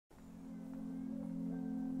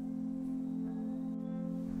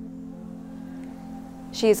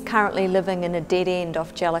She is currently living in a dead end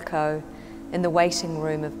off Jellicoe, in the waiting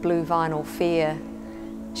room of Blue Vinyl Fair.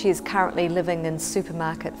 She is currently living in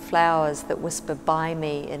supermarket flowers that whisper "buy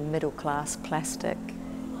me" in middle-class plastic.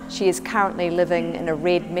 She is currently living in a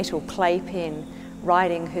red metal playpen,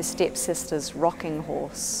 riding her stepsister's rocking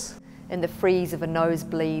horse. In the frieze of a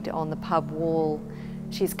nosebleed on the pub wall,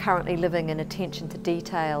 she is currently living in attention to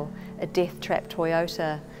detail, a death-trap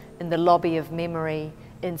Toyota, in the lobby of memory,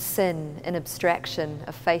 in sin, in abstraction,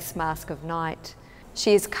 a face mask of night.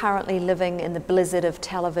 She is currently living in the blizzard of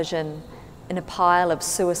television, in a pile of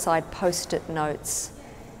suicide post-it notes,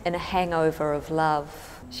 in a hangover of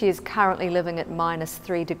love. She is currently living at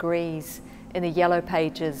 -3 degrees, in the yellow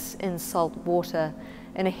pages, in salt water,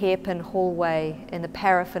 in a hairpin hallway, in the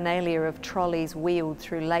paraphernalia of trolleys wheeled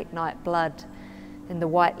through late-night blood, in the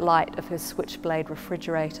white light of her switchblade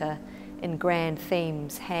refrigerator, in grand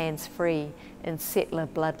themes, hands-free, in settler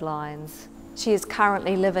bloodlines. She is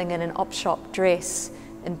currently living in an op-shop dress,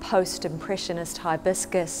 in post-impressionist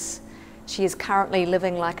hibiscus. She is currently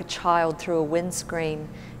living like a child through a windscreen,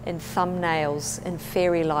 in thumbnails, in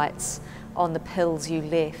fairy lights, on the pills you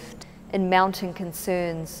left, in mounting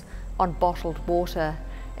concerns, on bottled water,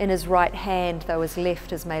 in his right hand though his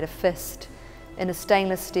left is made a fist, in a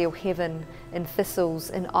stainless steel heaven, in thistles,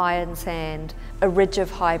 in iron sand, a ridge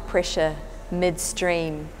of high pressure,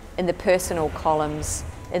 midstream, in the personal columns,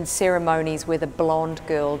 in ceremonies where the blonde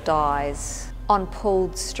girl dies, on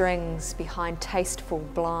pulled strings behind tasteful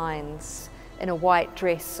blinds, in a white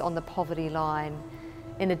dress on the poverty line,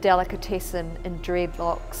 in a delicatessen, in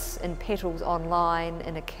dreadlocks, in petals online,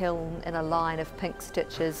 in a kiln, in a line of pink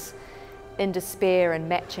stitches, in despair and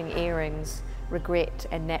matching earrings, regret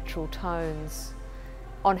and natural tones,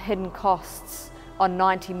 on hidden costs, on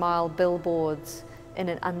 90-mile billboards, in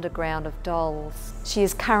an underground of dolls. She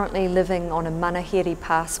is currently living on a Manahiri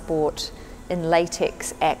passport, in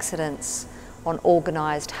latex accidents, on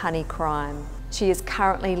organised honey crime. She is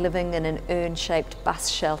currently living in an urn-shaped bus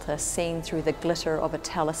shelter seen through the glitter of a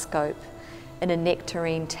telescope, in a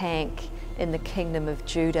nectarine tank in the kingdom of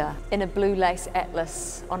Judah, in a blue lace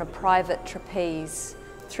atlas on a private trapeze,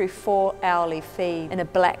 through 4 hourly feed, in a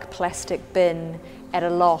black plastic bin, at a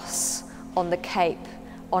loss, on the Cape,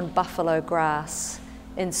 on buffalo grass,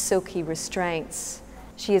 in silky restraints.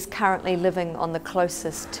 She is currently living on the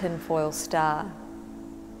closest tinfoil star.